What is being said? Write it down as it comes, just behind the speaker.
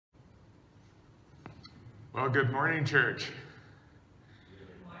Well, good morning, church. Good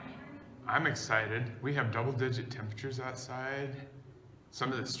morning. I'm excited. We have double-digit temperatures outside.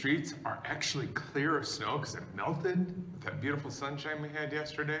 Some of the streets are actually clear of snow because it melted with that beautiful sunshine we had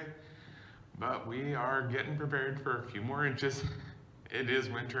yesterday. But we are getting prepared for a few more inches. It is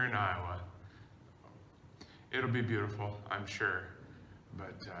winter in Iowa. It'll be beautiful, I'm sure.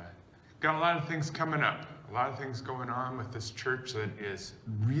 But got a lot of things coming up. A lot of things going on with this church that is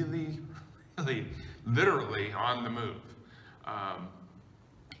really literally on the move.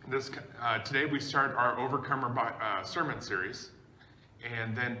 Today we start our Overcomer sermon series,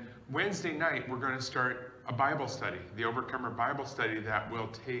 and then Wednesday night we're going to start a Bible study, the Overcomer Bible study that will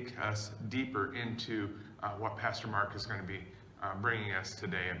take us deeper into what Pastor Mark is going to be bringing us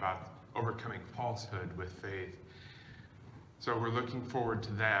today about overcoming falsehood with faith. So we're looking forward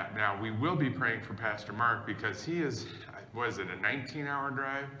to that. Now we will be praying for Pastor Mark because he is, was it a 19-hour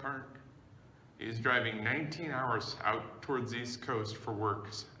drive, Mark? He's driving 19 hours out towards the East Coast for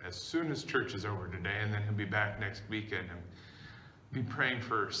work as soon as church is over today, and then he'll be back next weekend, and be praying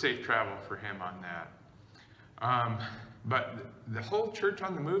for safe travel for him on that. But the whole church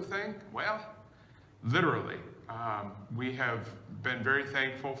on the move thing, well, literally, we have been very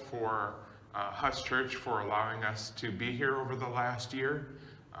thankful for Huss Church for allowing us to be here over the last year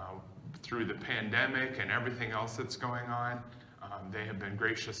through the pandemic and everything else that's going on. They have been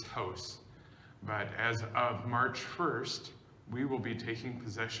gracious hosts. But as of March 1st, we will be taking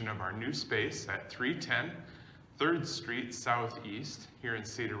possession of our new space at 310 3rd Street Southeast here in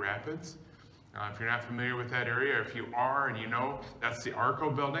Cedar Rapids. If you're not familiar with that area, if you are and you know, that's the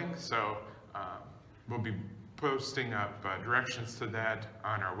ARCO building. So we'll be posting up directions to that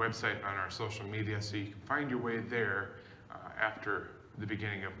on our website, on our social media, so you can find your way there after the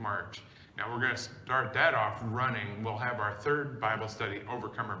beginning of March. Now we're going to start that off running. We'll have our third Bible study,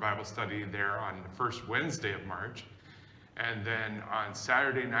 Overcomer Bible study, there on the first Wednesday of March. And then on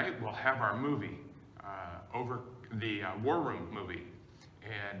Saturday night, we'll have our movie, over the War Room movie.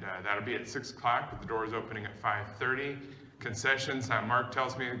 And that'll be at 6 o'clock with the doors opening at 5:30. Concessions, Mark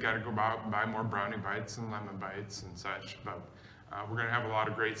tells me I've got to go out and buy more brownie bites and lemon bites and such. But we're going to have a lot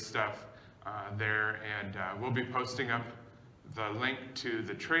of great stuff there. And we'll be posting up the link to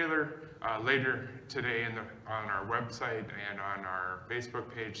the trailer later today on our website and on our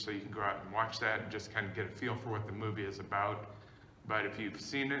Facebook page, so you can go out and watch that and just kind of get a feel for what the movie is about. But if you've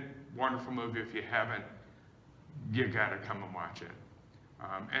seen it, wonderful movie. If you haven't, you gotta come and watch it.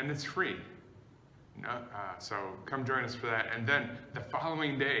 And it's free. So come join us for that. And then the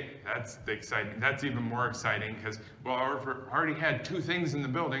following day, that's even more exciting because, well, I've already had 2 things in the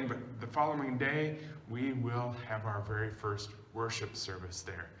building, but the following day, we will have our very first worship service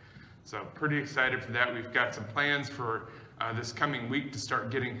there. So pretty excited for that. We've got some plans for this coming week to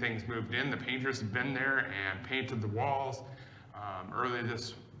start getting things moved in. The painters have been there and painted the walls. Early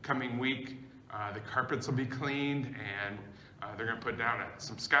this coming week, the carpets will be cleaned, and they're going to put down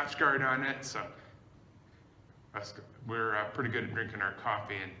some Scotch Guard on it. So we're pretty good at drinking our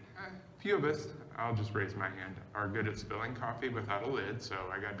coffee, and a few of us, I'll just raise my hand, are good at spilling coffee without a lid, so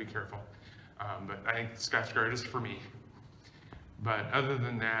I got to be careful. But I think Scotch Guard is for me. But other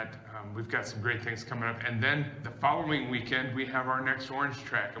than that, we've got some great things coming up. And then the following weekend, we have our next Orange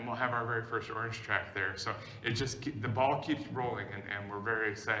Track, and we'll have our very first Orange Track there. So it just, the ball keeps rolling, and we're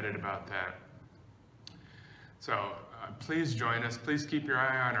very excited about that. So please join us. Please keep your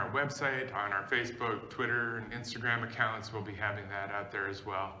eye on our website, on our Facebook, Twitter, and Instagram accounts. We'll be having that out there as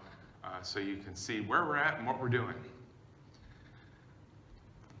well, so you can see where we're at and what we're doing.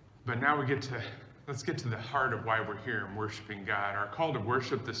 But now let's get to the heart of why we're here and worshiping God. Our call to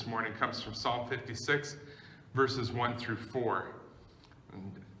worship this morning comes from Psalm 56, verses 1 through 4.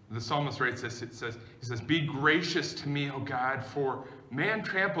 And the psalmist writes this, he says, "Be gracious to me, O God, for man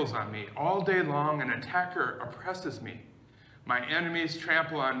tramples on me all day long, an attacker oppresses me. My enemies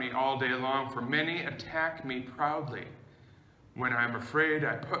trample on me all day long, for many attack me proudly. When I'm afraid,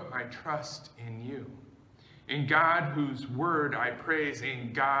 I put my trust in you. In God, whose word I praise,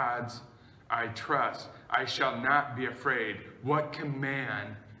 in God's I trust. I shall not be afraid. What can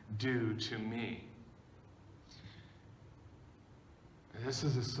man do to me?" This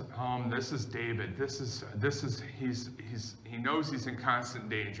is a psalm. This is David. He knows he's in constant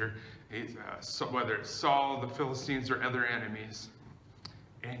danger. Whether it's Saul, the Philistines, or other enemies,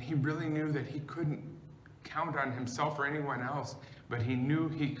 and he really knew that he couldn't count on himself or anyone else, but he knew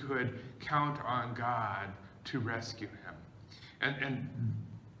he could count on God to rescue him. And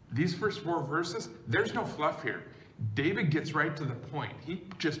these first 4 verses, there's no fluff here. David gets right to the point. He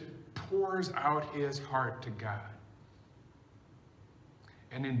just pours out his heart to God.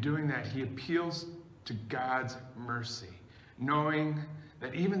 And in doing that, he appeals to God's mercy, knowing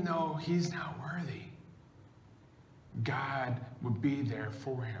that even though he's not worthy, God would be there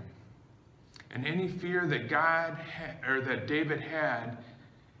for him. And any fear that that David had,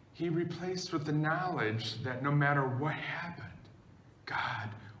 he replaced with the knowledge that no matter what happened, God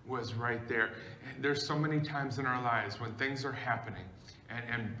was right there. And there's so many times in our lives when things are happening,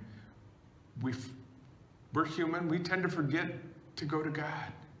 and we're human, we tend to forget to go to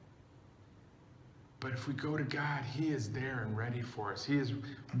God. But if we go to God, he is there and ready for us. He is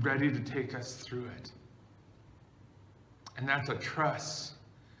ready to take us through it. And that's a trust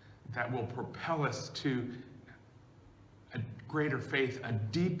that will propel us to a greater faith, a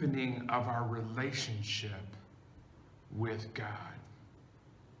deepening of our relationship with God.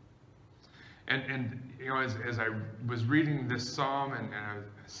 And you know, as I was reading this psalm and I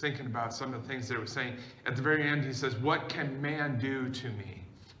was thinking about some of the things that it was saying, at the very end he says, what can man do to me?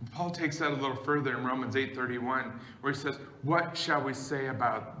 And Paul takes that a little further in Romans 8:31, where he says, what shall we say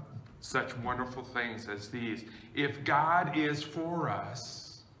about such wonderful things as these? If God is for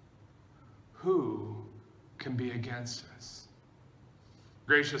us, who can be against us?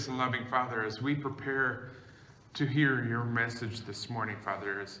 Gracious and loving Father, as we prepare to hear your message this morning,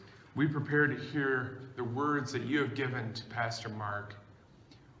 Father, as we prepare to hear the words that you have given to Pastor Mark,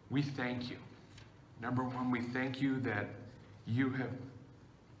 we thank you. Number one, we thank you that you have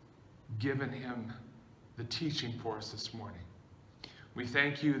given him the teaching for us this morning. We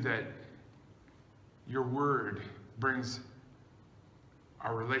thank you that your word brings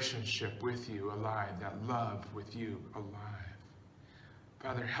our relationship with you alive, that love with you alive.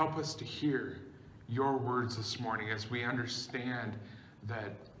 Father, help us to hear your words this morning as we understand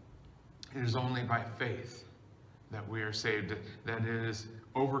that it is only by faith that we are saved, that it is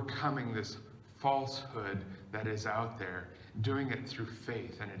overcoming this falsehood that is out there, doing it through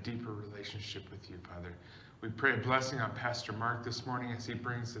faith and a deeper relationship with you, Father. We pray a blessing on Pastor Mark this morning as he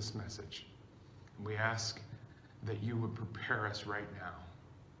brings this message. And we ask that you would prepare us right now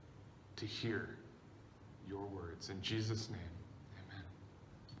to hear your words. In Jesus' name.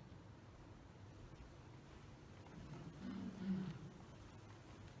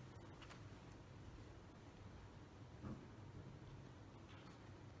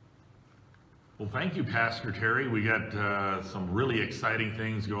 Well, thank you, Pastor Terry. We got some really exciting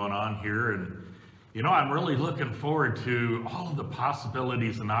things going on here. And, you know, I'm really looking forward to all of the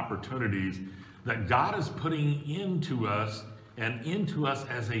possibilities and opportunities that God is putting into us and into us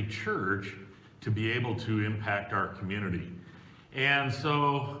as a church to be able to impact our community. And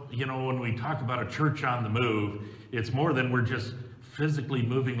so, you know, when we talk about a church on the move, it's more than we're just physically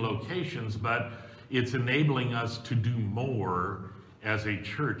moving locations, but it's enabling us to do more as a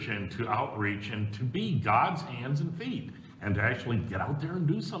church and to outreach and to be God's hands and feet and to actually get out there and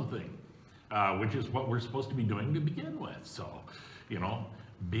do something, which is what we're supposed to be doing to begin with. So, you know,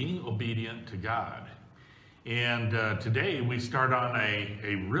 being obedient to God. And today we start on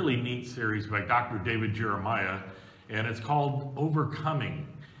a really neat series by Dr. David Jeremiah, and it's called Overcoming,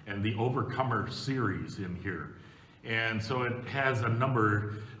 and the Overcomer series in here. And so it has a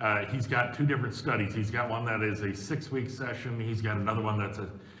number, he's got two different studies. He's got one that is a 6-week session. He's got another one that's a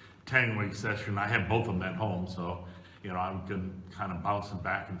 10-week session. I have both of them at home, so, you know, I'm good, kind of bouncing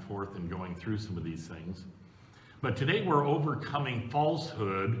back and forth and going through some of these things. But today we're overcoming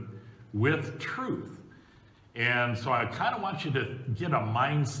falsehood with truth. And so I kind of want you to get a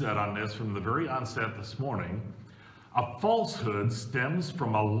mindset on this from the very onset this morning. A falsehood stems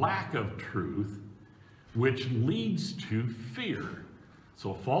from a lack of truth, which leads to fear.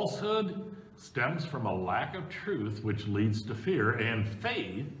 So falsehood stems from a lack of truth, which leads to fear. And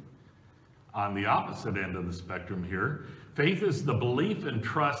faith, on the opposite end of the spectrum here, faith is the belief and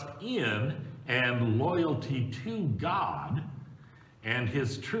trust in and loyalty to God and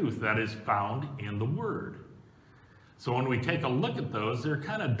his truth that is found in the Word. So when we take a look at those, they're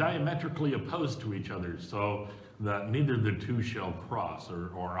kind of diametrically opposed to each other. So that neither the two shall cross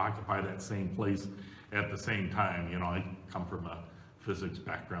or occupy that same place at the same time. You know, I come from a physics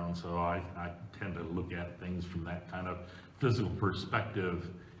background, so I tend to look at things from that kind of physical perspective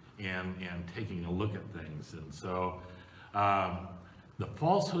and taking a look at things. And so the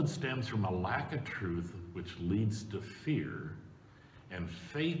falsehood stems from a lack of truth, which leads to fear. And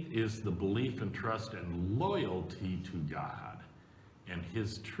faith is the belief and trust and loyalty to God and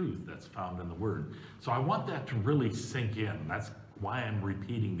his truth that's found in the Word. So I want that to really sink in. That's why I'm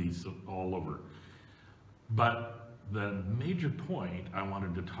repeating these all over. But the major point I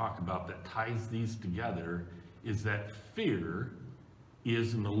wanted to talk about that ties these together is that fear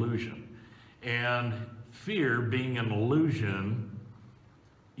is an illusion. And fear being an illusion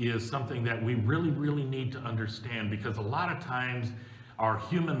is something that we really, really need to understand, because a lot of times our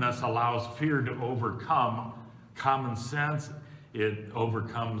humanness allows fear to overcome common sense. It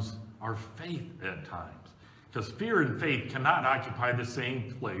overcomes our faith at times. Because fear and faith cannot occupy the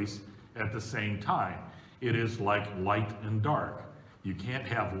same place at the same time. It is like light and dark. You can't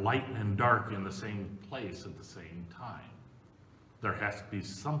have light and dark in the same place at the same time. There has to be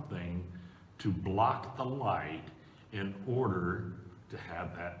something to block the light in order to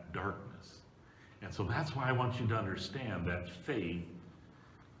have that darkness. And so that's why I want you to understand that faith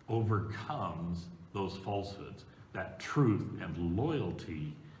overcomes those falsehoods. That truth and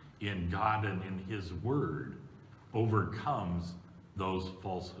loyalty in God and in His Word overcomes those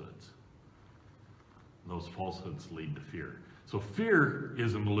falsehoods. Those falsehoods lead to fear. So fear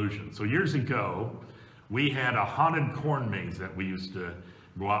is an illusion. So years ago, we had a haunted corn maze that we used to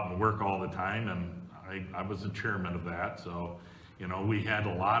go out and work all the time, and I was the chairman of that. So, you know, we had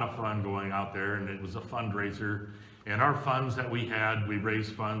a lot of fun going out there, and it was a fundraiser. And our funds that we had, we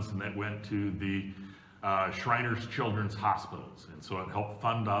raised funds, and that went to the Shriners Children's Hospitals. And so it helped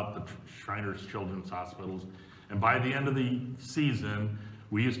fund out the Shriners Children's Hospitals. And by the end of the season,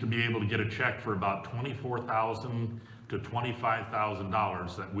 we used to be able to get a check for about $24,000 to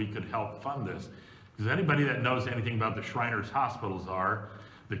 $25,000 that we could help fund this. Because anybody that knows anything about the Shriners Hospitals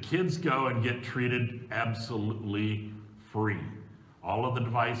the kids go and get treated absolutely free. All of the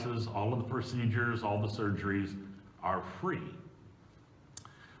devices, all of the procedures, all the surgeries are free.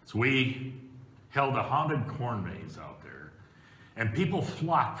 So we held a haunted corn maze out there, and people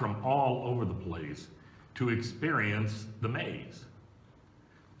flocked from all over the place to experience the maze,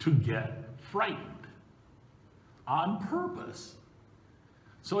 to get frightened on purpose.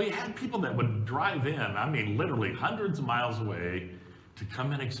 So you had people that would drive in, I mean literally hundreds of miles away, to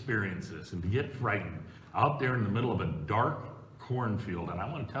come and experience this and to get frightened out there in the middle of a dark cornfield. And I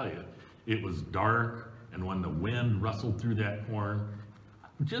want to tell you, it was dark, and when the wind rustled through that corn,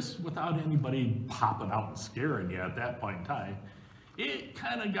 just without anybody popping out and scaring you at that point in time, it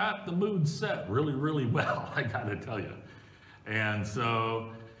kind of got the mood set really, really well, I gotta tell you. And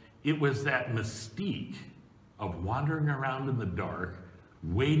so it was that mystique of wandering around in the dark,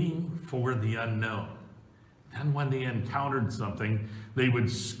 waiting for the unknown. Then when they encountered something, they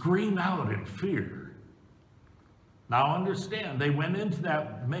would scream out in fear. Now understand, they went into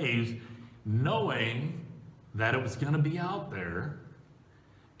that maze knowing that it was going to be out there,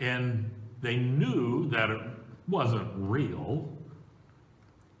 and they knew that it wasn't real,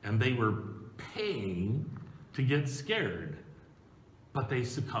 and they were paying to get scared, but they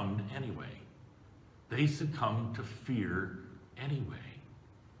succumbed anyway. They succumbed to fear anyway.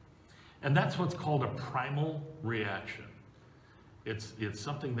 And that's what's called a primal reaction. It's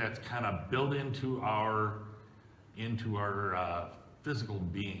something that's kind of built into our physical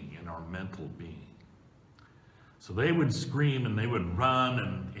being and our mental being. So they would scream and they would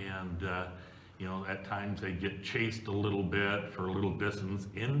run, and you know, at times they'd get chased a little bit for a little distance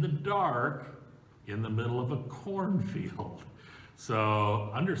in the dark, in the middle of a cornfield. So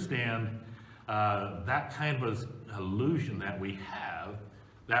understand that kind of illusion that we have,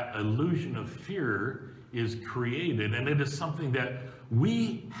 that illusion of fear is created, and it is something that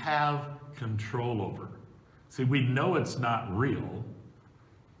we have control over. See, we know it's not real,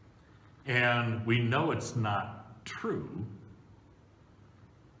 and we know it's not true,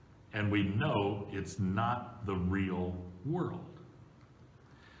 and we know it's not the real world.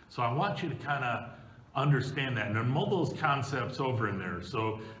 So I want you to kind of understand that and mull those concepts over in there.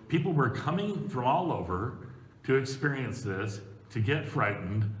 So people were coming from all over to experience this, to get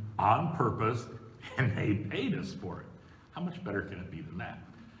frightened on purpose, and they paid us for it. How much better can it be than that?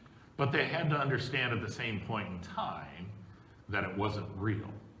 But they had to understand at the same point in time that it wasn't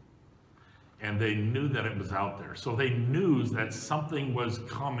real. And they knew that it was out there. So they knew that something was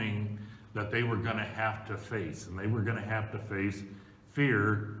coming that they were going to have to face, and they were going to have to face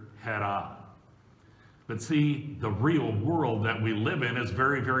fear head on. But see, the real world that we live in is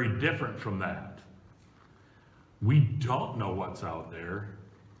very, very different from that. We don't know what's out there.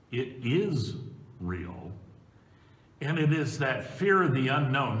 It is real. And it is that fear of the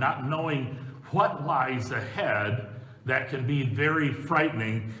unknown, not knowing what lies ahead, that can be very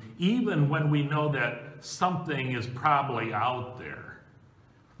frightening, even when we know that something is probably out there.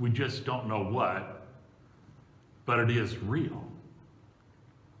 We just don't know what, but it is real.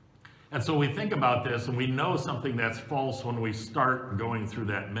 And so we think about this, and we know something that's false when we start going through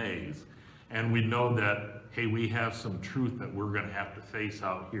that maze. And we know that, hey, we have some truth that we're going to have to face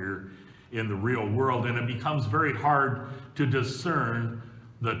out here in the real world. And it becomes very hard to discern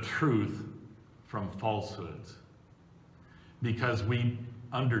the truth from falsehoods, because we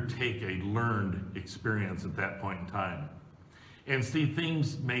undertake a learned experience at that point in time. And see,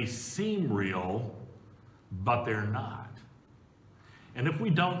 things may seem real, but they're not. And if we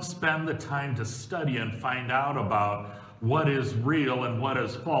don't spend the time to study and find out about what is real and what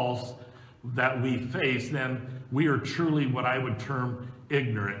is false that we face, then we are truly what I would term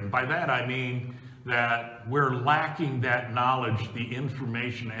ignorant. And by that I mean that we're lacking that knowledge, the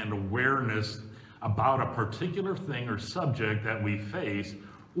information and awareness about a particular thing or subject that we face,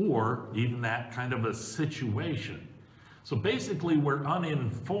 or even that kind of a situation. So basically, we're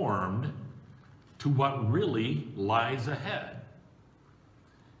uninformed to what really lies ahead.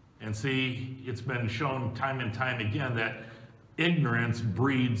 And see, it's been shown time and time again that ignorance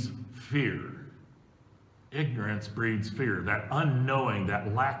breeds fear. Ignorance breeds fear, that unknowing,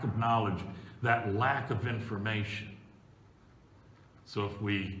 that lack of knowledge, that lack of information. So if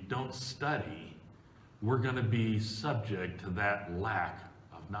we don't study, we're going to be subject to that lack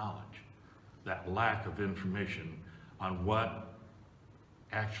of knowledge, that lack of information on what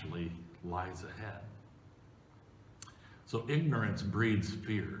actually lies ahead. So ignorance breeds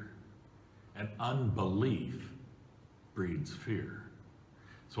fear, and unbelief breeds fear.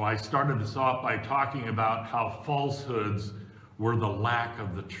 So I started this off by talking about how falsehoods were the lack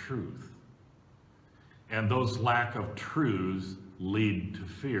of the truth. And those lack of truths lead to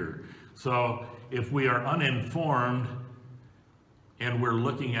fear. So if we are uninformed and we're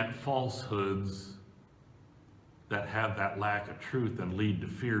looking at falsehoods that have that lack of truth and lead to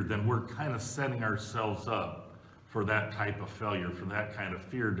fear, then we're kind of setting ourselves up for that type of failure, for that kind of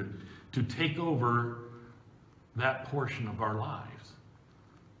fear to take over that portion of our lives.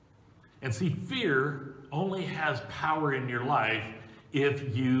 And see, fear only has power in your life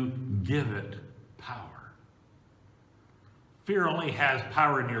if you give it power. Fear only has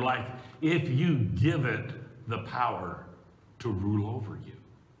power in your life if you give it the power to rule over you.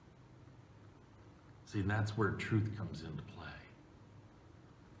 See, that's where truth comes into play.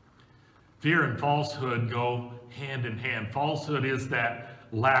 Fear and falsehood go hand in hand. Falsehood is that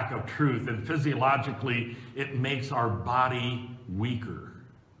lack of truth, and physiologically, it makes our body weaker.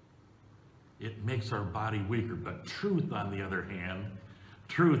 It makes our body weaker. But truth, on the other hand,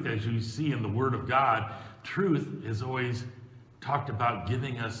 truth, as you see in the Word of God, truth is always talked about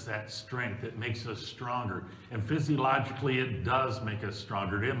giving us that strength. It makes us stronger. And physiologically, it does make us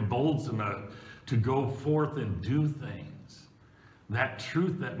stronger. It emboldens us to go forth and do things. That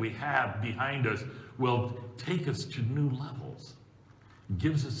truth that we have behind us will take us to new levels. It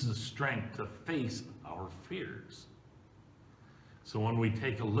gives us the strength to face our fears. So when we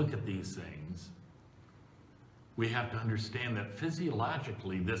take a look at these things, we have to understand that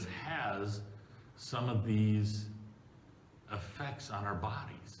physiologically this has some of these effects on our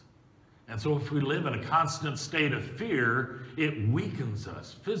bodies. And so if we live in a constant state of fear, it weakens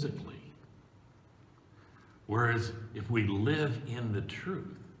us physically. Whereas if we live in the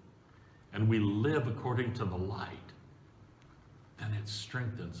truth and we live according to the light, then it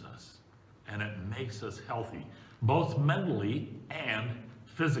strengthens us and it makes us healthy, both mentally and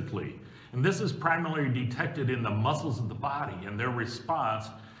physically. And this is primarily detected in the muscles of the body and their response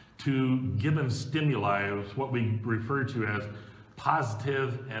to given stimuli, what we refer to as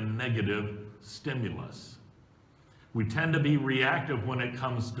positive and negative stimulus. We tend to be reactive when it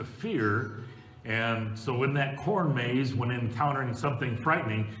comes to fear. And so in that corn maze, when encountering something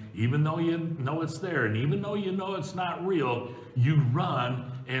frightening, even though you know it's there, and even though you know it's not real, you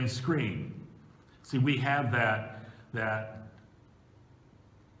run and scream. See, we have that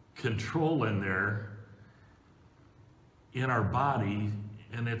control in there in our body,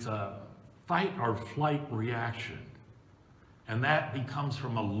 and it's a fight or flight reaction. And that becomes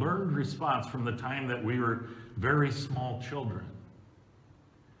from a learned response from the time that we were very small children.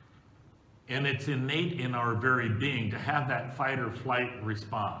 And it's innate in our very being to have that fight or flight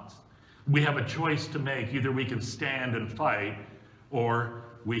response. We have a choice to make. Either we can stand and fight, or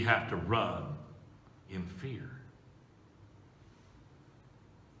we have to run in fear.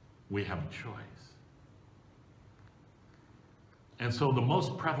 We have a choice. And so the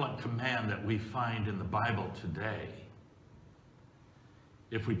most prevalent command that we find in the Bible today,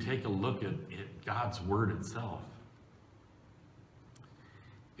 if we take a look at God's Word itself,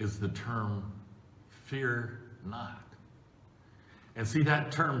 is the term fear not. And see,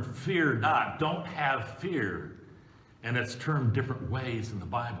 that term fear not, don't have fear, and it's termed different ways in the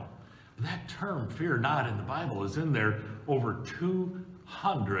Bible. But that term fear not in the Bible is in there over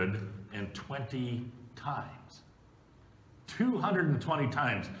 220 times. 220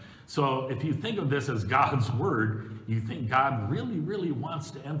 times. So if you think of this as God's Word, you think God really, really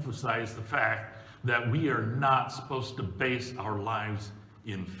wants to emphasize the fact that we are not supposed to base our lives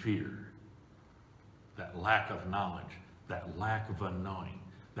in fear. That lack of knowledge, that lack of unknowing,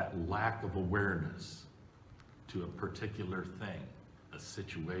 that lack of awareness to a particular thing, a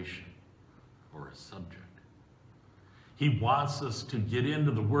situation, or a subject. He wants us to get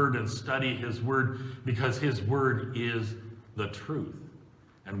into the Word and study His Word because His Word is the truth.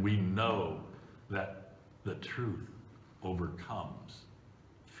 And we know that the truth overcomes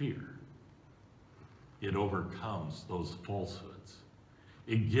fear. It overcomes those falsehoods.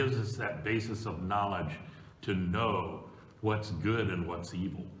 It gives us that basis of knowledge to know what's good and what's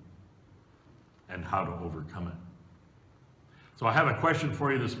evil and how to overcome it. So I have a question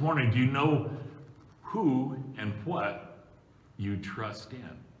for you this morning. Do you know who and what you trust in?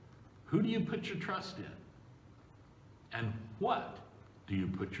 Who do you put your trust in? And what do you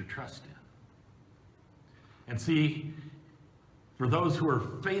put your trust in? And see, for those who are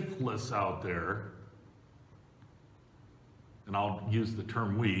faithless out there, and I'll use the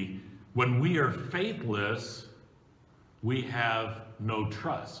term we, when we are faithless, we have no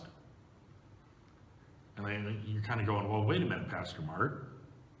trust. And then you're kind of going, well, wait a minute, Pastor Mark.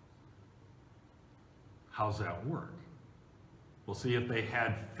 How's that work? Well, see, if they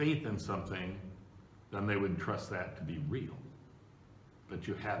had faith in something, then they would trust that to be real. But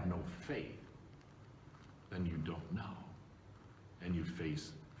you have no faith, then you don't know. And you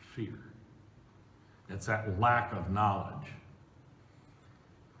face fear. It's that lack of knowledge.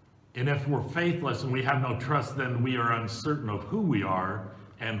 And if we're faithless and we have no trust, then we are uncertain of who we are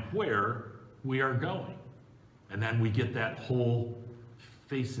and where we are going. And then we get that whole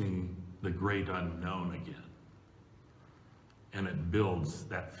facing the great unknown again. And it builds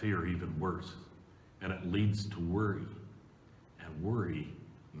that fear even worse. And it leads to worry. And worry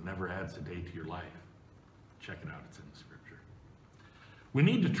never adds a day to your life. Check it out, it's in the scripture. We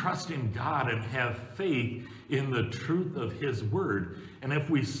need to trust in God and have faith in the truth of His Word. And if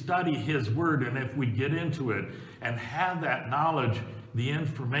we study His Word and if we get into it and have that knowledge, the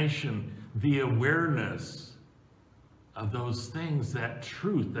information, the awareness of those things, that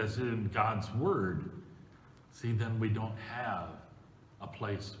truth that's in God's Word, see, then we don't have a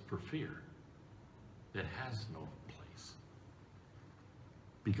place for fear. It has no place.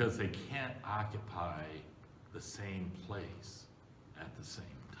 Because they can't occupy the same place at the same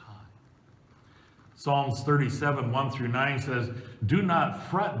time. Psalms 37, 1 through 9 says, "Do not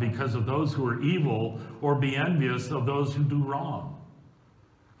fret because of those who are evil, or be envious of those who do wrong.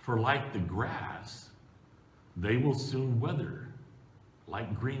 For like the grass, they will soon wither.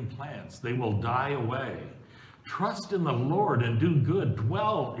 Like green plants, they will die away. Trust in the Lord and do good.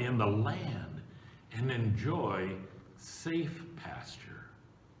 Dwell in the land and enjoy safe pasture.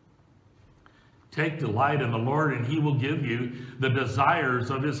 Take delight in the Lord, and He will give you the desires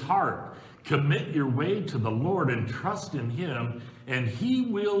of His heart. Commit your way to the Lord and trust in Him, and He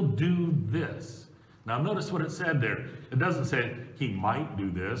will do this." Now notice what it said there. It doesn't say He might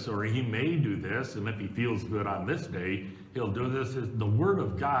do this or He may do this, and if He feels good on this day, He'll do this. The Word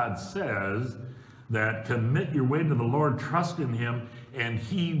of God says that commit your way to the Lord, trust in Him, and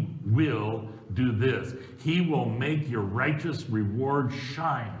He will do this. He will make your righteous reward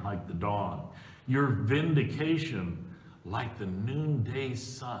shine like the dawn, your vindication like the noonday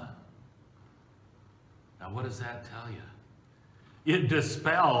sun. Now, what does that tell you? It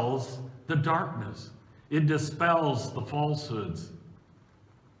dispels the darkness. It dispels the falsehoods.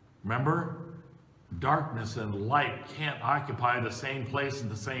 Remember? Darkness and light can't occupy the same place at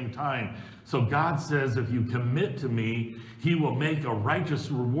the same time. So God says, if you commit to me, He will make a righteous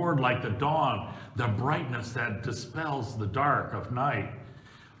reward like the dawn, the brightness that dispels the dark of night.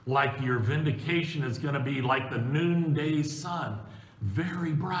 Like your vindication is going to be like the noonday sun,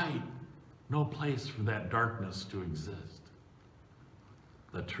 very bright. No place for that darkness to exist.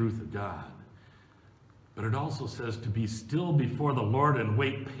 The truth of God. But it also says to be still before the Lord and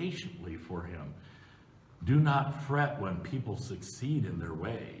wait patiently for Him. Do not fret when people succeed in their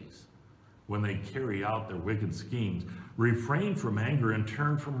ways, when they carry out their wicked schemes. Refrain from anger and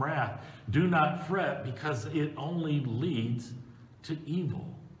turn from wrath. Do not fret, because it only leads to evil.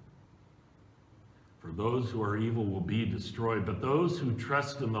 For those who are evil will be destroyed, but those who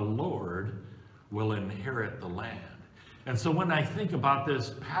trust in the Lord will inherit the land. And so when I think about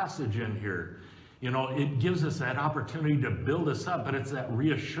this passage in here, you know, it gives us that opportunity to build us up, but it's that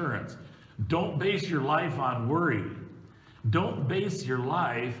reassurance. Don't base your life on worry. Don't base your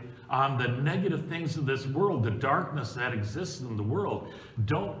life on the negative things of this world, the darkness that exists in the world.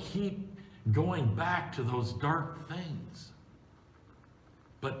 Don't keep going back to those dark things,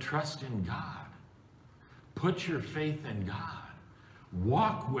 but trust in God. Put your faith in God.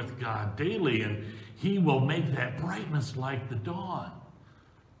 Walk with God daily, and He will make that brightness like the dawn,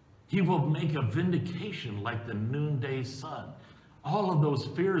 He will make a vindication like the noonday sun. All of those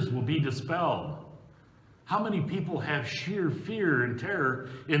fears will be dispelled. How many people have sheer fear and terror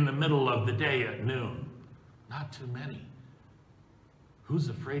in the middle of the day at noon? Not too many. Who's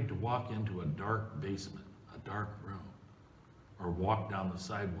afraid to walk into a dark basement, a dark room, or walk down the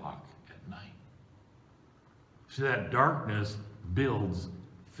sidewalk at night? See, that darkness builds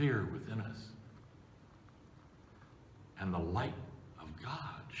fear within us. And the light of God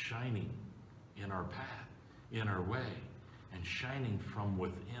shining in our path, in our way, and shining from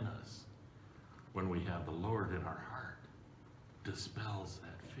within us when we have the Lord in our heart dispels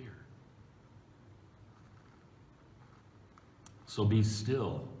that fear. So be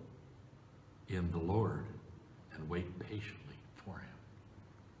still in the Lord and wait patiently for him.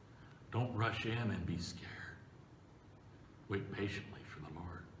 Don't rush in and be scared. Wait patiently for the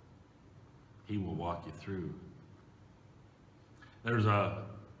Lord. He will walk you through. There's a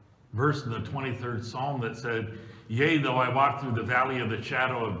verse in the 23rd Psalm that said, "Yea, though I walk through the valley of the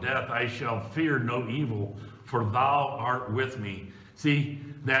shadow of death, I shall fear no evil, for thou art with me." See,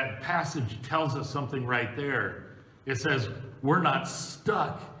 that passage tells us something right there. It says we're not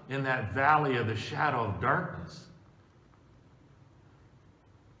stuck in that valley of the shadow of darkness.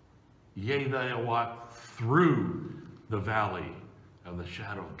 Yea, though I walk through the valley of the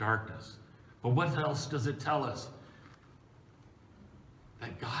shadow of darkness. But what else does it tell us?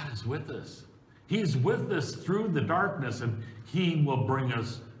 That God is with us. He's with us through the darkness, and he will bring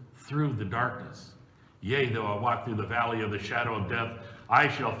us through the darkness. Yea, though I walk through the valley of the shadow of death, I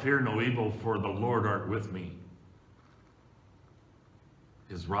shall fear no evil, for the Lord art with me.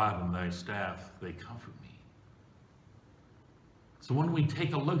 His rod and thy staff, they comfort me. So when we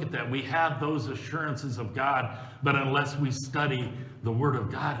take a look at that, we have those assurances of God, but unless we study the Word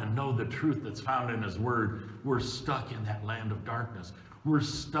of God and know the truth that's found in his Word, we're stuck in that land of darkness. We're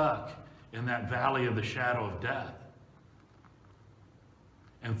stuck in that valley of the shadow of death.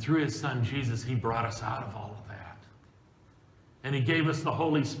 And through his Son, Jesus, he brought us out of all of that. And he gave us the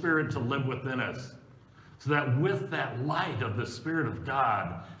Holy Spirit to live within us. So that with that light of the Spirit of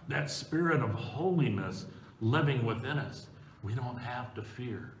God, that Spirit of holiness living within us, we don't have to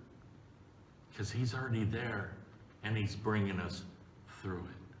fear. Because he's already there, and he's bringing us through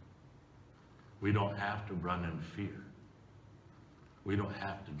it. We don't have to run in fear. We don't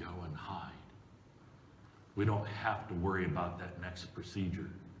have to go and hide. We don't have to worry about that next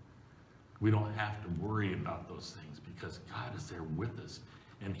procedure. We don't have to worry about those things because God is there with us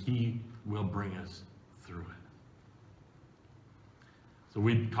and he will bring us through it. So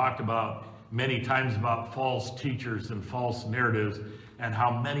we've talked about many times about false teachers and false narratives and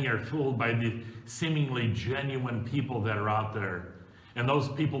how many are fooled by the seemingly genuine people that are out there. And those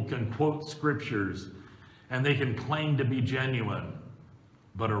people can quote scriptures and they can claim to be genuine,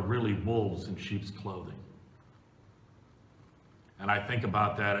 but are really wolves in sheep's clothing. And I think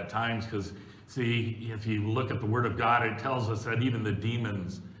about that at times because, see, if you look at the Word of God, it tells us that even the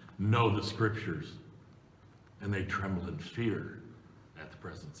demons know the scriptures and they tremble in fear at the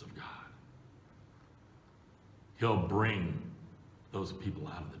presence of God. He'll bring those people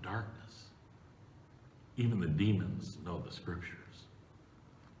out of the darkness. Even the demons know the scriptures.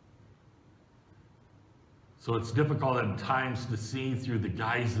 So it's difficult at times to see through the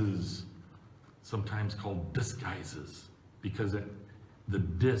guises, sometimes called disguises, because the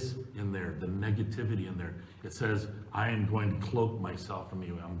dis in there, the negativity in there, it says, I am going to cloak myself from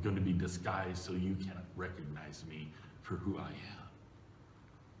you. I'm going to be disguised so you can't recognize me for who I am.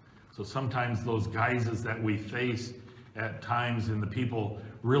 So sometimes those guises that we face at times in the people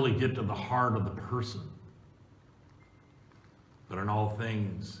really get to the heart of the person. But in all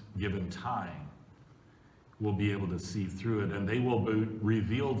things, given time, we'll be able to see through it, and they will be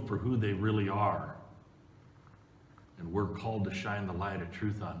revealed for who they really are. And we're called to shine the light of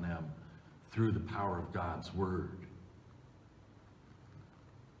truth on them through the power of God's word.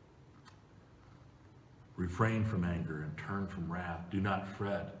 Refrain from anger and turn from wrath. Do not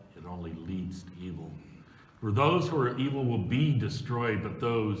fret. It only leads to evil. For those who are evil will be destroyed, but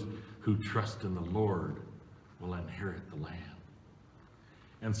those who trust in the Lord will inherit the land.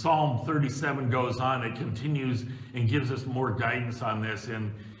 And Psalm 37 goes on. It continues and gives us more guidance on this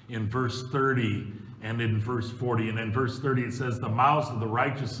in verse 30 and in verse 40. And in verse 30 it says, the mouths of the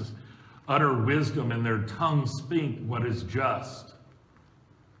righteous utter wisdom, and their tongues speak what is just.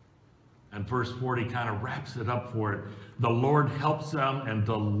 And verse 40 kind of wraps it up for it. The Lord helps them and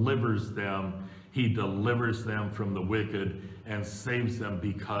delivers them. He delivers them from the wicked and saves them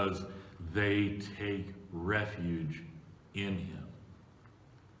because they take refuge in him.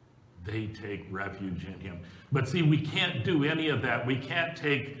 they take refuge in him. But see, we can't do any of that. We can't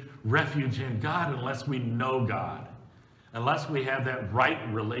take refuge in God unless we know God, unless we have that right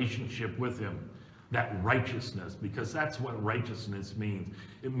relationship with him, that righteousness, because that's what righteousness means.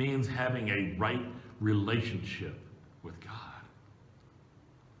 It means having a right relationship with God,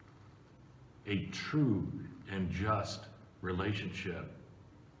 a true and just relationship.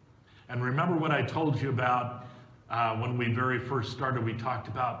 And remember what I told you about when we very first started. We talked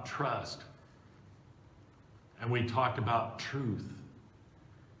about trust, and we talked about truth,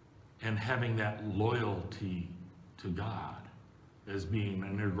 and having that loyalty to God as being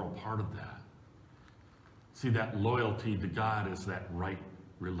an integral part of that. See, that loyalty to God is that right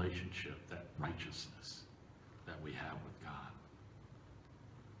relationship, that righteousness that we have with God.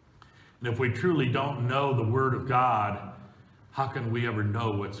 And if we truly don't know the Word of God, how can we ever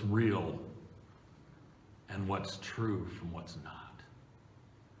know what's real and what's true from what's not?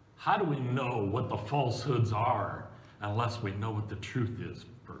 How do we know what the falsehoods are unless we know what the truth is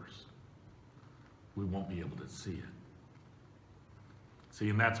first? We won't be able to see it. See,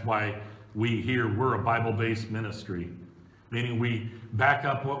 and that's why we're a Bible-based ministry, meaning we back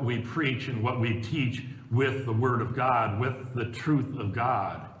up what we preach and what we teach with the Word of God, with the truth of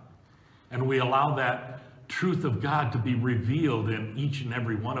God. And we allow that truth of God to be revealed in each and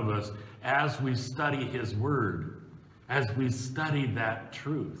every one of us as we study his Word, as we study that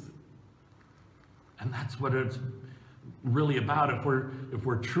truth. And that's what it's really about. If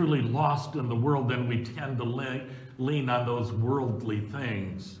we're truly lost in the world, then we tend to lean on those worldly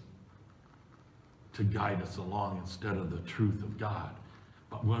things to guide us along instead of the truth of God.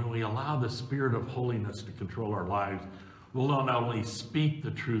 But when we allow the Spirit of holiness to control our lives, we'll not only speak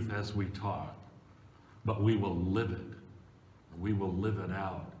the truth as we talk, but we will live it. We will live it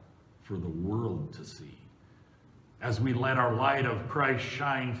out for the world to see. As we let our light of Christ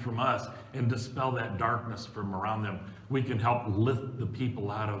shine from us and dispel that darkness from around them, we can help lift the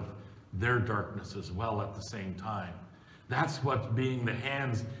people out of their darkness as well at the same time. That's what being the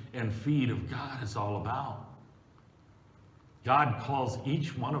hands and feet of God is all about. God calls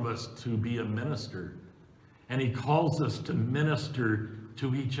each one of us to be a minister, and he calls us to minister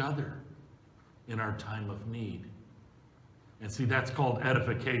to each other in our time of need. And see, that's called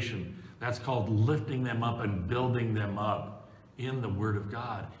edification. That's called lifting them up and building them up in the Word of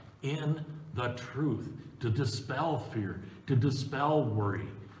God, in the truth, to dispel fear, to dispel worry,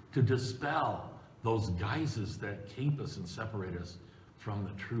 to dispel those guises that keep us and separate us from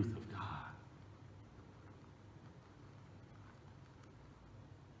the truth of God.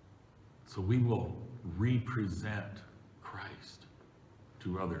 So we will represent Christ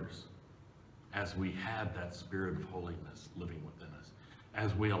to others as we have that Spirit of holiness living within us,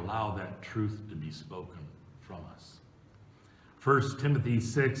 as we allow that truth to be spoken from us. 1 Timothy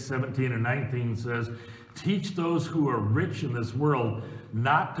 6:17 and 19 says, "Teach those who are rich in this world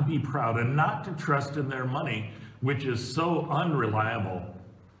not to be proud and not to trust in their money, which is so unreliable.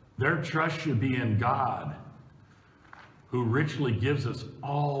 Their trust should be in God, who richly gives us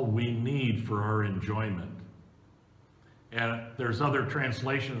all we need for our enjoyment." And there's other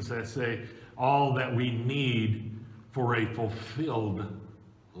translations that say, all that we need for a fulfilled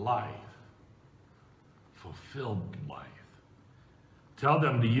life. Fulfilled life. Tell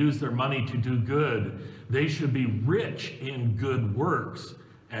them to use their money to do good. They should be rich in good works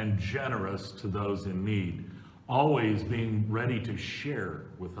and generous to those in need, always being ready to share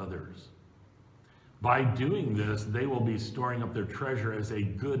with others. By doing this, they will be storing up their treasure as a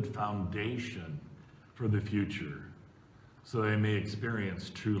good foundation for the future, so they may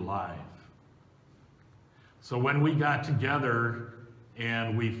experience true life. So when we got together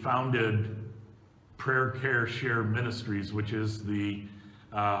and we founded Prayer, Care, Share Ministries, which is the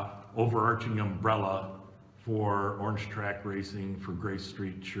overarching umbrella for Orange Track Racing, for Grace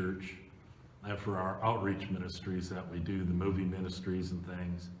Street Church, and for our outreach ministries that we do, the movie ministries and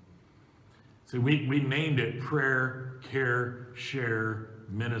things. So we named it Prayer, Care, Share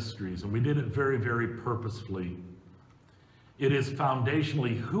Ministries, and we did it very, very purposefully. It is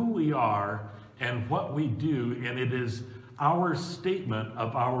foundationally who we are and what we do, and it is our statement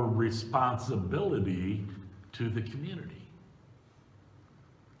of our responsibility to the community.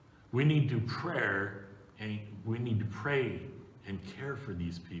 We need to pray and care for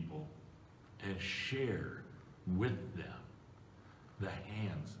these people and share with them the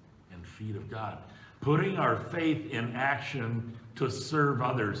hands and feet of God, putting our faith in action to serve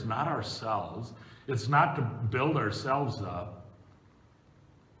others, not ourselves. It's not to build ourselves up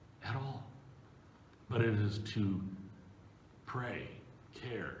at all, but it is to pray,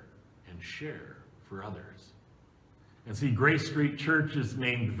 care, and share for others. And see, Grace Street Church is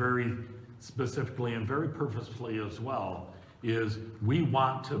named very specifically and very purposefully as well, is we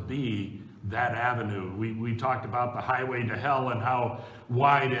want to be that avenue. We talked about the highway to hell and how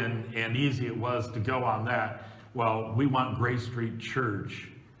wide and easy it was to go on that. Well, we want Grace Street Church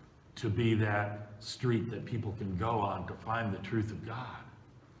to be that street that people can go on to find the truth of God,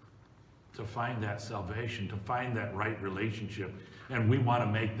 to find that salvation, to find that right relationship. And we want to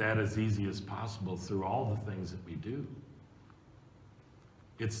make that as easy as possible through all the things that we do.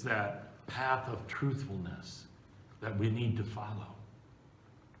 It's that path of truthfulness that we need to follow.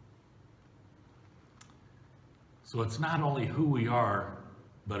 So it's not only who we are,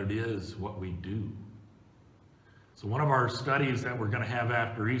 but it is what we do. So one of our studies that we're going to have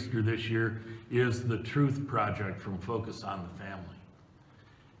after Easter this year is the Truth Project from Focus on the Family.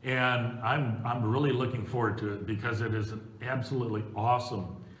 And I'm really looking forward to it because it is an absolutely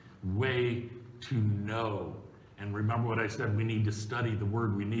awesome way to know. And remember what I said, we need to study the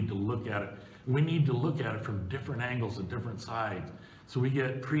Word, we need to look at it. We need to look at it from different angles and different sides. So we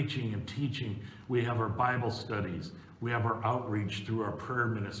get preaching and teaching, we have our Bible studies, we have our outreach through our prayer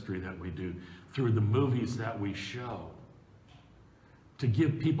ministry that we do, through the movies that we show, to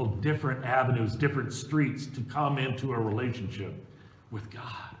give people different avenues, different streets to come into a relationship with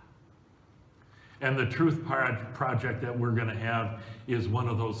God. And the Truth Project that we're going to have is one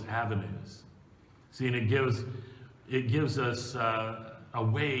of those avenues. See, and it gives us a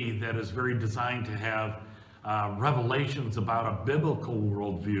way that is very designed to have revelations about a biblical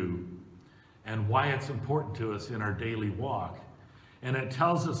worldview and why it's important to us in our daily walk. And it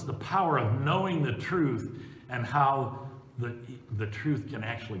tells us the power of knowing the truth and how the truth can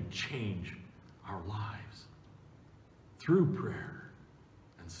actually change our lives through prayer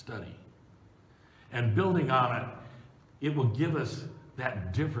and study. And building on it, it will give us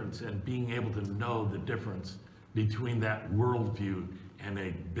that difference and being able to know the difference between that worldview and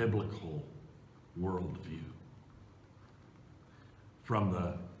a biblical worldview. From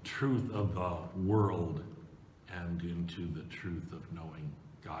the truth of the world and into the truth of knowing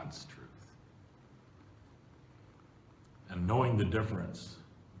God's truth. And knowing the difference,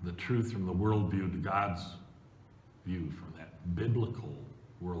 the truth from the worldview to God's view, from that biblical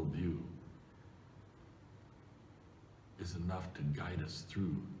worldview, is enough to guide us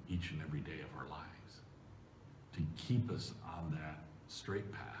through each and every day of our lives, to keep us on that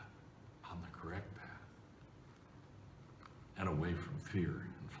straight path, on the correct path, and away from fear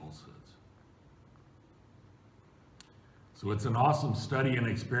and falsehoods. So it's an awesome study and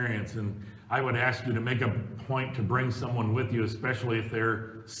experience, and I would ask you to make a point to bring someone with you, especially if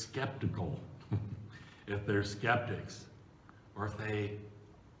they're skeptical, if they're skeptics, or if they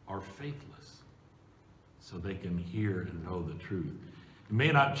are faithless, so they can hear and know the truth. It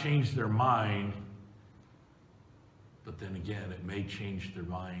may not change their mind, but then again, it may change their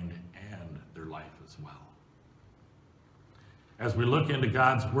mind and their life as well. As we look into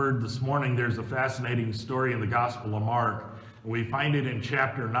God's Word this morning, there's a fascinating story in the Gospel of Mark. We find it in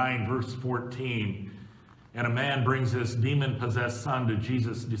chapter 9, verse 14. And a man brings his demon-possessed son to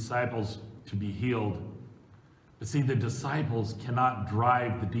Jesus' disciples to be healed. But see, the disciples cannot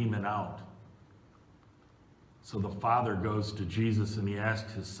drive the demon out. So the father goes to Jesus and he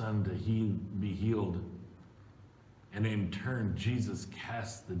asks his son to be healed. And in turn, Jesus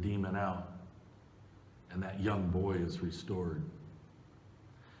casts the demon out. And that young boy is restored.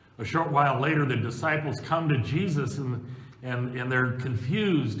 A short while later, the disciples come to Jesus and they're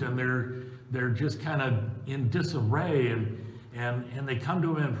confused and they're just kind of in disarray. And they come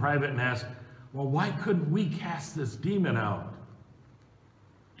to him in private and ask, well, why couldn't we cast this demon out?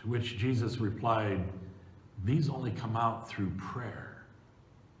 To which Jesus replied, these only come out through prayer.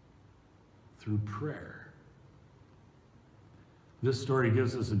 Through prayer. This story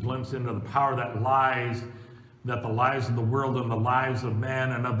gives us a glimpse into the power that the lives of the world and the lives of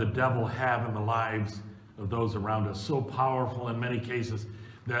man and of the devil have in the lives of those around us. So powerful in many cases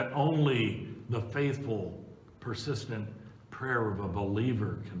that only the faithful, persistent prayer of a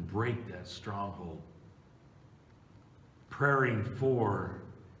believer can break that stronghold. Praying for,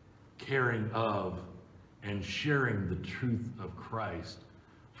 caring of, and sharing the truth of Christ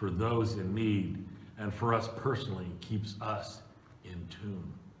for those in need and for us personally keeps us in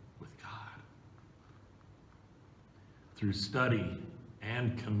tune with God. Through study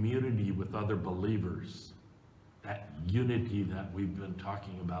and community with other believers, that unity that we've been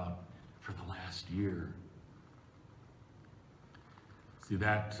talking about for the last year. See,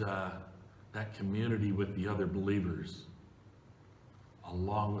 that community with the other believers,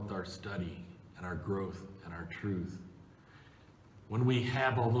 along with our study and our growth and our truth. When we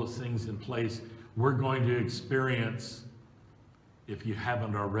have all those things in place, we're going to experience, if you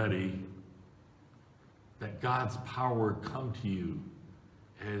haven't already, that God's power come to you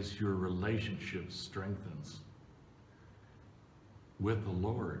as your relationship strengthens with the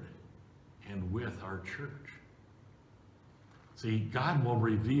Lord and with our church. See, God will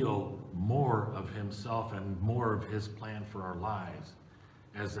reveal more of himself and more of his plan for our lives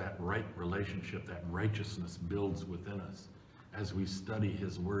as that right relationship, that righteousness builds within us as we study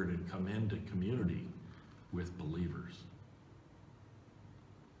his word and come into community with believers.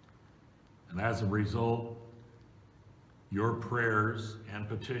 And as a result, your prayers and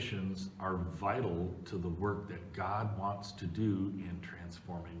petitions are vital to the work that God wants to do in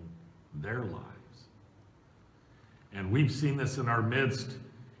transforming their lives. And we've seen this in our midst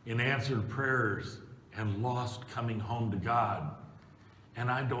in answered prayers and lost coming home to God.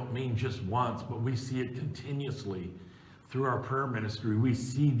 And I don't mean just once, but we see it continuously through our prayer ministry. We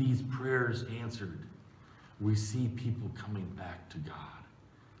see these prayers answered. We see people coming back to God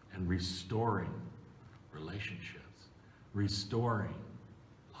and restoring relationships, restoring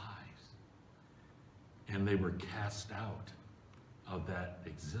lives. And they were cast out of that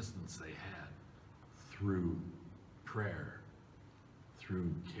existence they had through prayer, through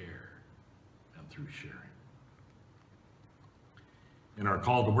care, and through sharing. In our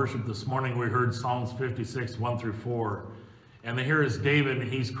call to worship this morning, we heard Psalms 56, 1 through 4. And here is David, and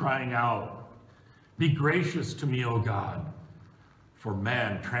he's crying out, "Be gracious to me, O God, for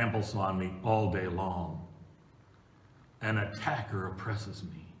man tramples on me all day long. An attacker oppresses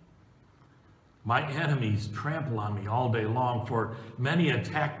me. My enemies trample on me all day long, for many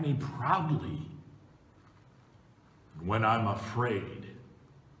attack me proudly. When I'm afraid,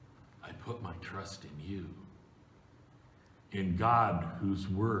 I put my trust in you. In God, whose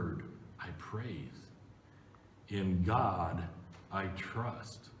word I praise. In God I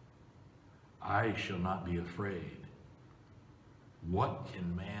trust. I shall not be afraid. What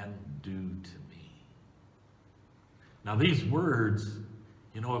can man do to me?" Now these words,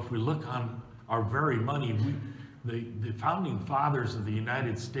 if we look on our very money, the founding fathers of the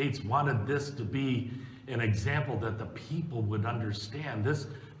United States wanted this to be an example that the people would understand.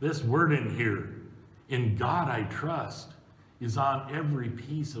 This word in here, "in God I trust," is on every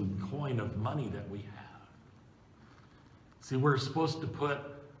piece of coin of money that we have. See, we're supposed to put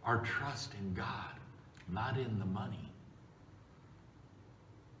our trust in God, not in the money.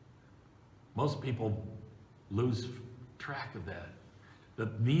 Most people lose track of that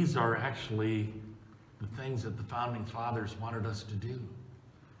these are actually the things that the founding fathers wanted us to do.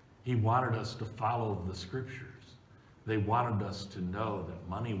 He wanted us to follow the scriptures. They wanted us to know that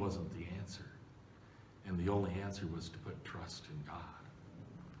money wasn't the answer, and the only answer was to put trust in God.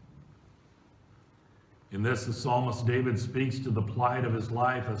 In this, the psalmist David speaks to the plight of his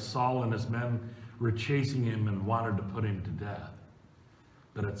life as Saul and his men were chasing him and wanted to put him to death.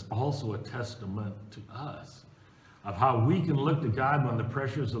 But it's also a testament to us of how we can look to God when the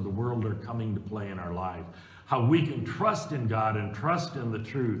pressures of the world are coming to play in our life. How we can trust in God and trust in the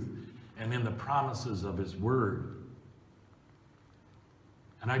truth and in the promises of his word.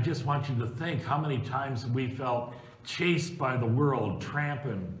 And I just want you to think how many times we felt chased by the world,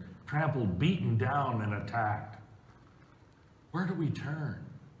 trampled, beaten down, and attacked. Where do we turn?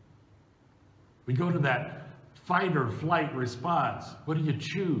 We go to that fight or flight response. What do you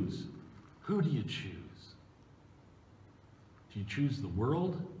choose? Who do you choose? Do you choose the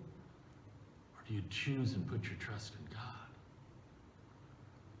world? Or do you choose and put your trust in God?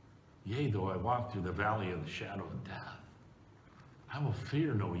 Yea, though I walk through the valley of the shadow of death, I will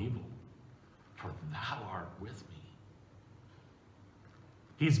fear no evil, for thou art with me.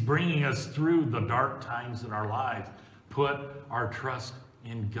 He's bringing us through the dark times in our lives. Put our trust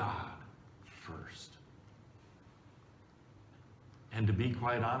in God first. And to be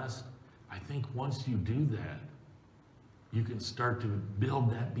quite honest, I think once you do that, you can start to build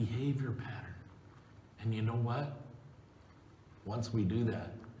that behavior pattern. And you know what? Once we do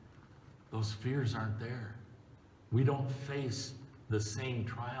that, those fears aren't there. We don't face the same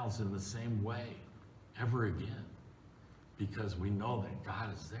trials in the same way ever again, because we know that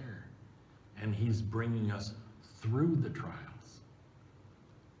God is there and he's bringing us through the trials.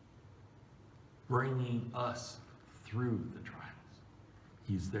 Bringing us through the trials.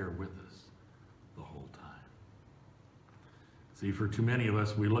 He's there with us the whole time. See, for too many of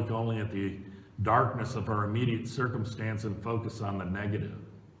us, we look only at the darkness of our immediate circumstance and focus on the negative.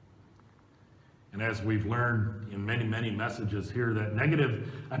 And as we've learned in many, many messages here, that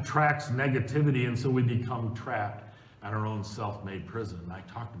negative attracts negativity, and so we become trapped at our own self-made prison. And I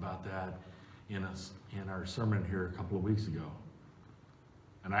talked about that in our sermon here a couple of weeks ago.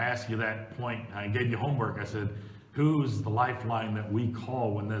 And I asked you that point, I gave you homework. I said, who's the lifeline that we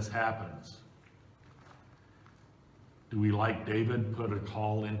call when this happens? Do we, like David, put a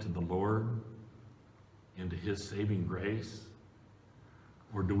call into the Lord, into his saving grace?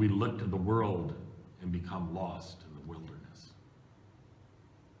 Or do we look to the world and become lost in the wilderness?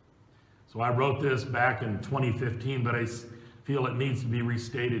 So I wrote this back in 2015, but I feel it needs to be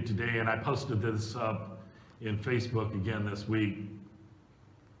restated today, and I posted this up in Facebook again this week.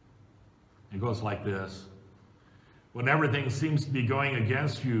 It goes like this. When everything seems to be going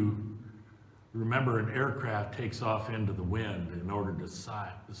against you, remember an aircraft takes off into the wind in order to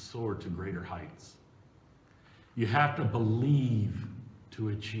soar to greater heights. You have to believe to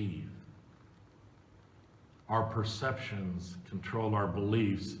achieve. Our perceptions control our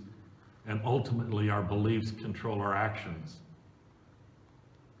beliefs, and ultimately our beliefs control our actions.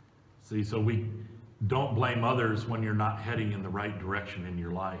 See, so we don't blame others when you're not heading in the right direction in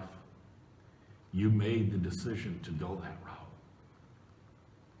your life. You made the decision to go that route.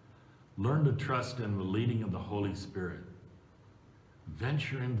 Learn to trust in the leading of the Holy Spirit.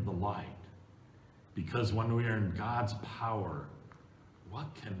 Venture into the light, because when we are in God's power, what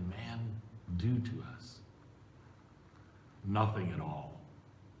can man do to us? Nothing at all.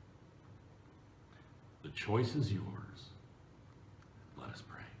 The choice is yours. Let us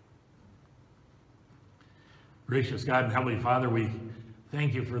pray. Gracious God and Heavenly Father, we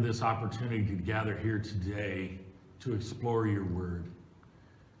thank you for this opportunity to gather here today to explore your word,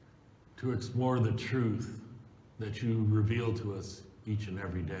 to explore the truth that you reveal to us each and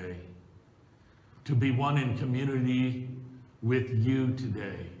every day, to be one in community with you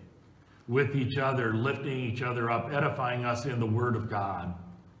today, with each other, lifting each other up, edifying us in the word of God,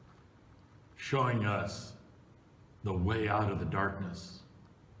 showing us the way out of the darkness,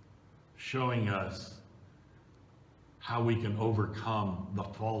 showing us how we can overcome the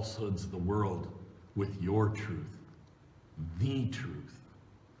falsehoods of the world with your truth, the truth.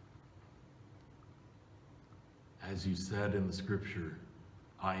 As you said in the scripture,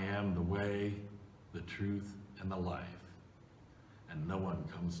 I am the way, the truth, and the life, and no one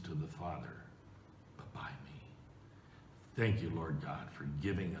comes to the Father but by me. Thank you, Lord God, for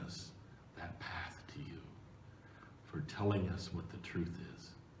giving us that path to you, for telling us what the truth is,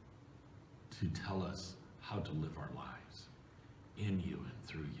 to tell us how to live our lives in you and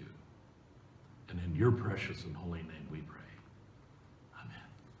through you. And in your precious and holy name we pray. Amen.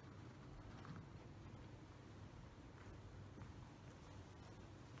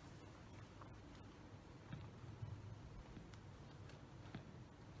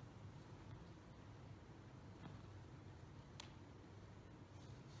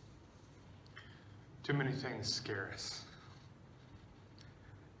 Too many things scare us.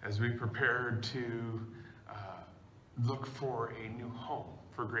 As we prepare to look for a new home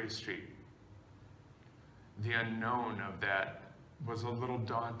for Grace Street, the unknown of that was a little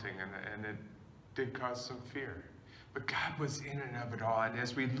daunting, and it did cause some fear. But God was in and of it all, and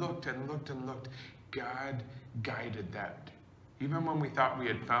as we looked and looked and looked, God guided that. Even when we thought we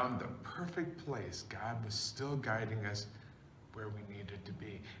had found the perfect place, God was still guiding us where we needed to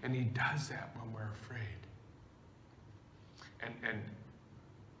be. And he does that when we're afraid. And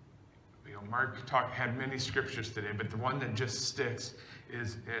you know, Mark had many scriptures today, but the one that just sticks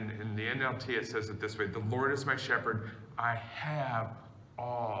is in the NLT, it says it this way: the Lord is my shepherd, I have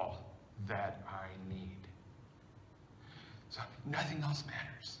all that I need. So nothing else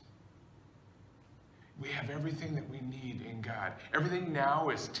matters. We have everything that we need in God. Everything now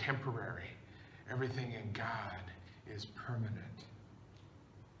is temporary. Everything in God is permanent.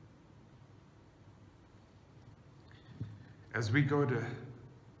 As we go to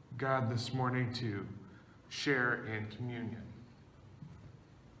God this morning to share in communion,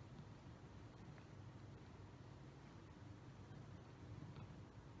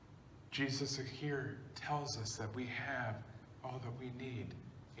 Jesus here tells us that we have all that we need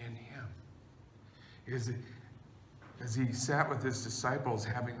in him. Because as he sat with his disciples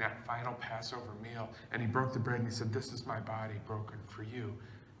having that final Passover meal, and he broke the bread and he said, "This is my body broken for you.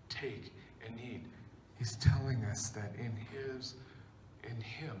 Take and eat." He's telling us that in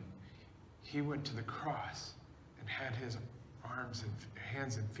him, he went to the cross and had his arms and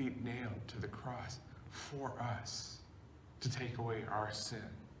hands and feet nailed to the cross for us to take away our sin.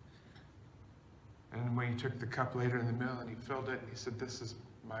 And when he took the cup later in the meal and he filled it and he said, "This is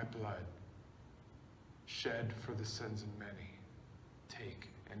my blood, shed for the sins of many. Take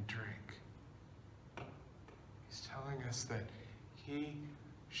and drink." He's telling us that he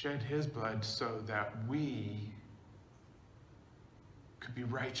shed his blood so that we could be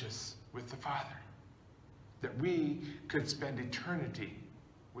righteous with the Father, that we could spend eternity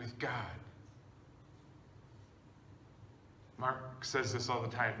with God. Mark says this all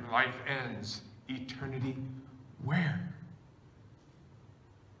the time. Life ends. Eternity where?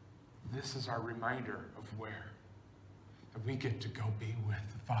 This is our reminder of where. That we get to go be with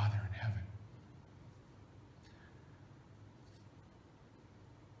the Father in heaven.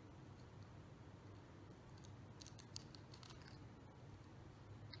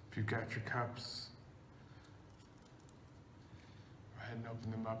 If you've got your cups, go ahead and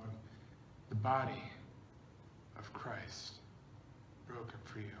open them up. The body of Christ broken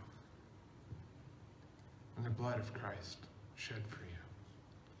for you. And the blood of Christ shed for you.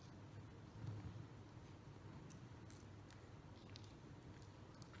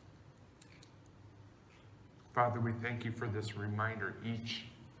 Father, we thank you for this reminder each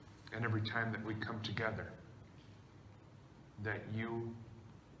and every time that we come together, that you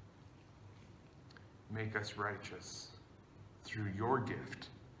make us righteous through your gift,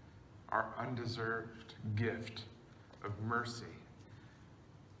 our undeserved gift of mercy,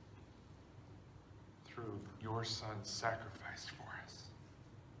 through your Son's sacrifice for us.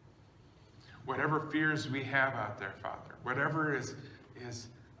 Whatever fears we have out there, Father, whatever is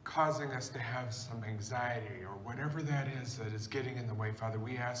causing us to have some anxiety or whatever that is getting in the way, Father,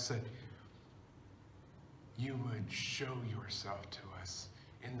 we ask that you would show yourself to us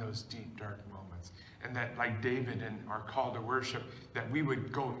in those deep, dark moments. And that, like David in our call to worship, that we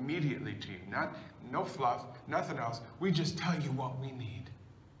would go immediately to you. No fluff, nothing else. We just tell you what we need.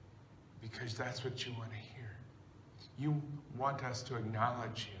 Because that's what you want to hear. You want us to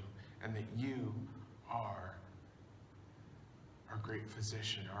acknowledge you and that you are our great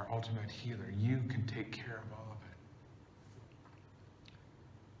physician, our ultimate healer. You can take care of all of it.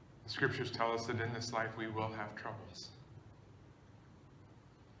 The scriptures tell us that in this life we will have troubles.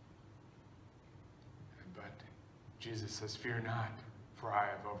 But Jesus says, fear not, for I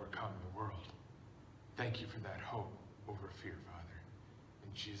have overcome the world. Thank you for that hope over fear, Father.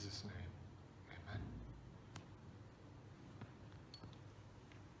 In Jesus' name. Amen.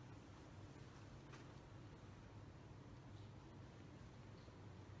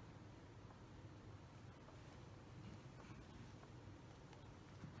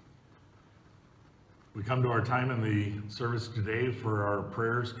 We come to our time in the service today for our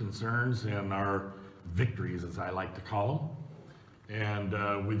prayers, concerns, and our victories, as I like to call them.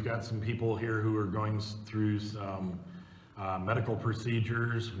 And we've got some people here who are going through some medical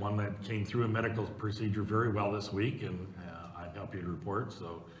procedures. One that came through a medical procedure very well this week, and I'm happy to report.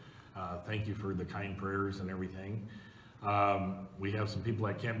 So thank you for the kind prayers and everything. We have some people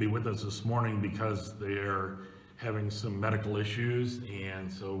that can't be with us this morning because they're having some medical issues,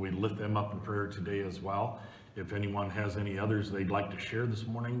 and so we lift them up in prayer today as well. If anyone has any others they'd like to share this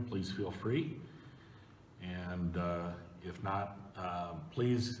morning, please feel free. And if not,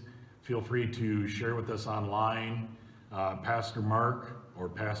 please feel free to share with us online. Pastor Mark or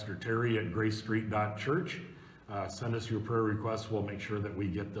Pastor Terry at gracestreet.church. Send us your prayer requests. We'll make sure that we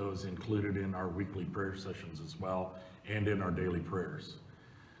get those included in our weekly prayer sessions as well and in our daily prayers.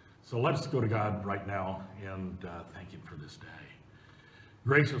 So let's go to God right now and thank him for this day.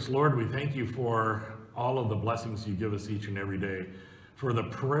 Gracious Lord, we thank you for all of the blessings you give us each and every day, for the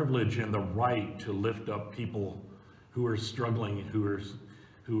privilege and the right to lift up people who are struggling,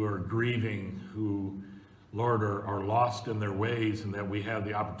 who are grieving, who, Lord, are lost in their ways, and that we have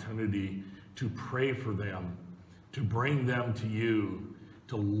the opportunity to pray for them, to bring them to you,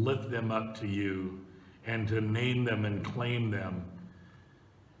 to lift them up to you, and to name them and claim them,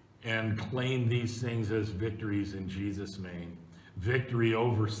 and claim these things as victories in Jesus' name. Victory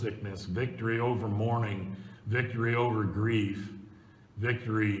over sickness, victory over mourning, victory over grief,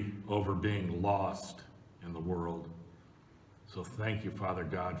 victory over being lost in the world. So thank you, Father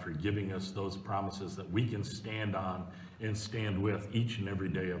God, for giving us those promises that we can stand on and stand with each and every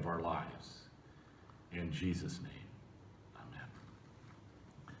day of our lives. In Jesus' name, amen.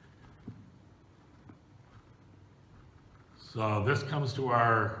 So this comes to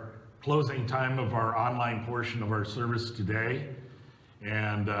our closing time of our online portion of our service today.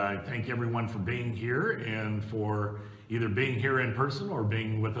 And I thank everyone for being here and for either being here in person or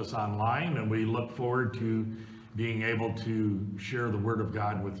being with us online. And we look forward to being able to share the Word of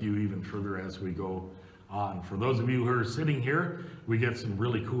God with you even further as we go on. For those of you who are sitting here, we get some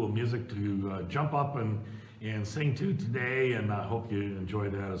really cool music to jump up and sing to today, and I hope you enjoy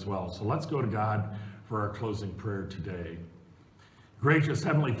that as well. So let's go to God for our closing prayer today. Gracious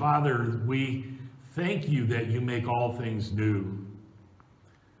Heavenly Father, we thank you that you make all things new.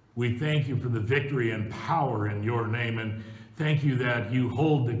 We thank you for the victory and power in your name, and thank you that you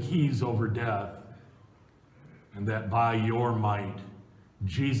hold the keys over death, and that by your might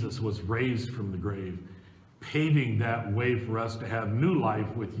Jesus was raised from the grave, paving that way for us to have new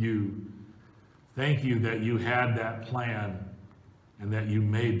life with you. Thank you that you had that plan and that you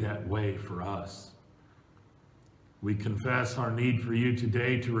made that way for us. We confess our need for you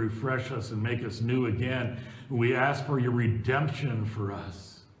today to refresh us and make us new again. We ask for your redemption for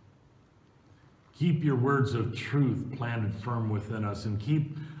us. Keep your words of truth planted firm within us and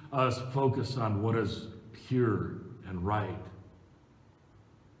keep us focused on what is pure and right.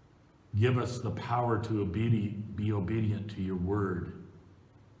 Give us the power to be obedient to your word.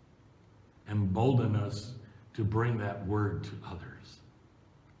 Embolden us to bring that word to others.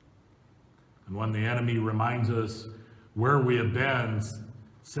 And when the enemy reminds us where we have been,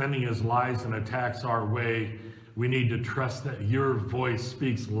 sending his lies and attacks our way, we need to trust that your voice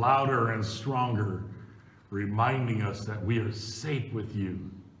speaks louder and stronger, reminding us that we are safe with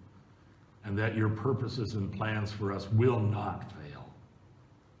you and that your purposes and plans for us will not fail.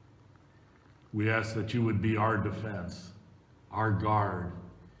 We ask that you would be our defense, our guard,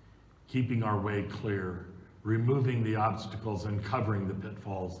 keeping our way clear, removing the obstacles and covering the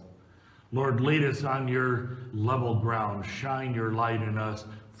pitfalls. Lord, lead us on your level ground. Shine your light in us,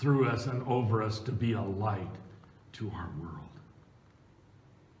 through us, and over us to be a light to our world.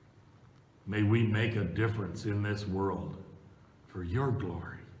 May we make a difference in this world for your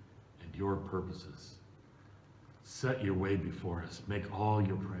glory and your purposes. Set your way before us. Make all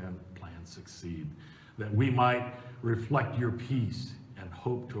your plans succeed, that we might reflect your peace and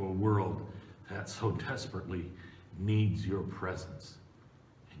hope to a world that so desperately needs your presence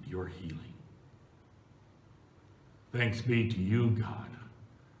and your healing. Thanks be to you, God,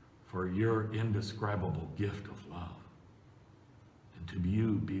 for your indescribable gift of love. And to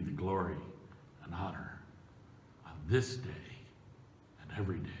you be the glory and honor on this day and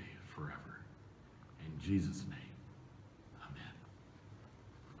every day forever. In Jesus' name.